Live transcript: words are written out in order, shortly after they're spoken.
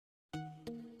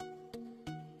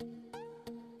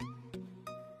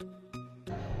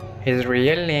His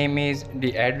real name is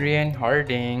Adrian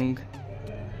Harding.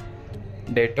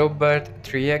 Date of birth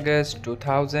 3 August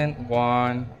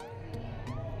 2001.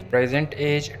 Present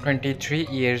age 23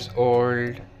 years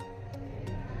old.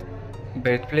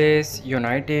 Birthplace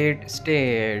United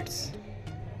States.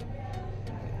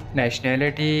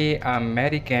 Nationality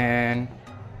American.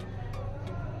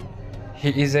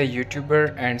 He is a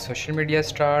YouTuber and social media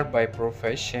star by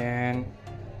profession.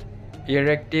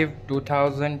 Year active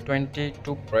 2020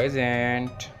 to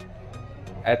present.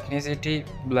 Ethnicity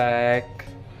black.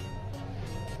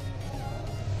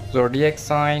 Zodiac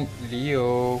sign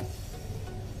Leo.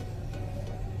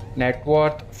 Net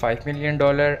worth $5 million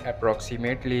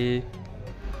approximately.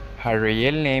 Her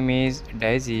real name is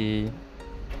Dezy.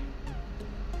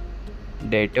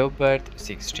 Date of birth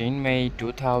 16 May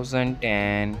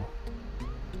 2010.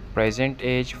 Present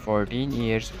age 14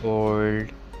 years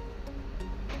old.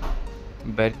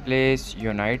 Birthplace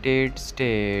United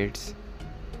States.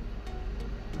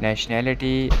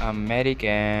 Nationality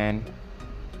American.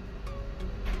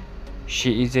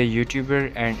 She is a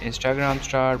YouTuber and Instagram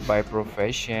star by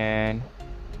profession.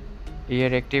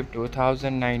 Year active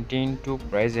 2019 to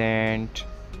present.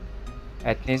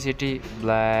 Ethnicity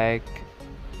black.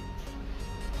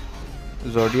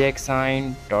 Zodiac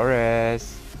sign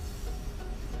Taurus.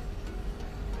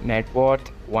 Net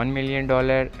worth $1 million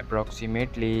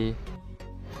approximately.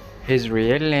 His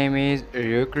real name is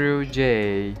Rucrew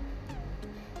J.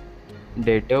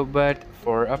 Date of birth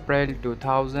 4 April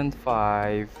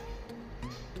 2005.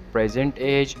 Present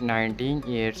age 19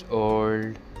 years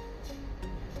old.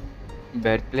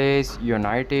 Birthplace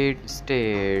United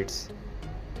States.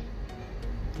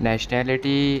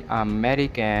 Nationality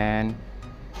American.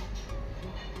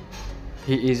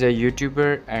 He is a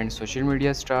YouTuber and social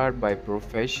media star by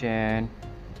profession.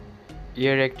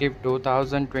 Year active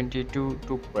 2022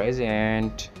 to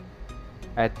present.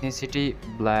 Ethnicity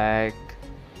black.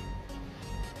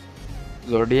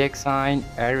 Zodiac sign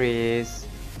Aries.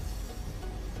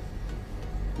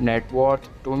 Net worth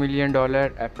 $2 million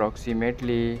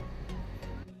approximately.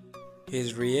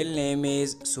 His real name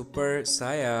is Super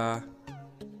Siah.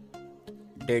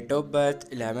 Date of birth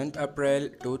 11th April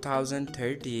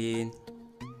 2013.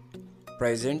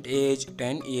 Present age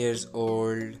 10 years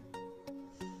old.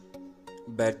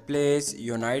 Birthplace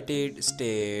United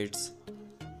States.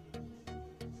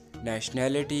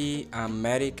 Nationality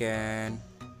American.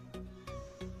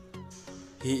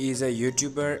 He is a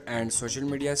YouTuber and social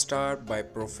media star by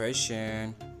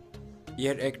profession.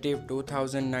 Year active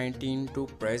 2019 to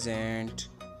present.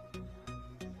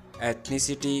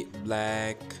 Ethnicity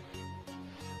black.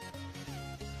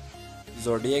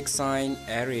 Zodiac sign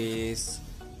Aries.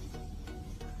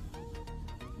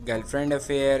 Girlfriend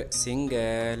affair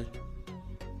single.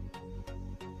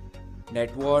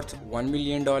 Net worth $1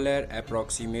 million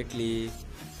approximately.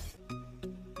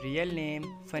 Real name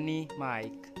Funny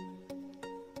Mike.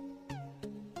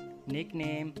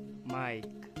 Nickname Mike.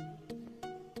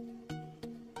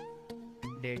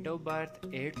 Date of birth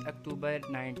 8th October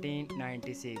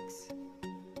 1996.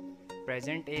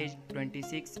 Present age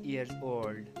 26 years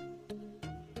old.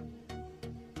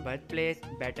 Birthplace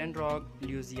Baton Rouge,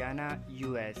 Louisiana,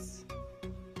 US.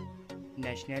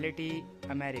 Nationality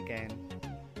American.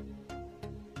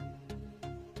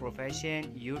 Profession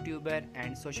YouTuber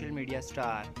and social media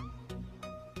star.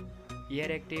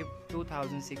 Year active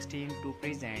 2016 to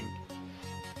present.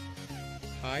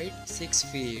 Height 6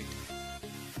 feet.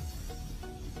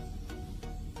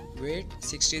 Weight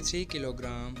 63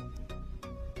 kg.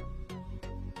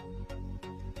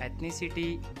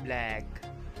 Ethnicity black.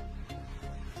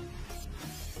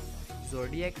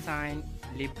 Zodiac sign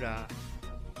Libra.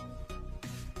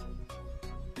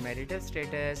 Marital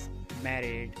status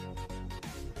married.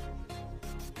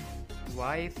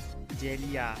 Wife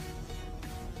Jelia.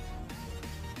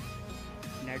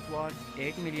 Net worth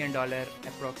 $8 million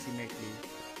approximately.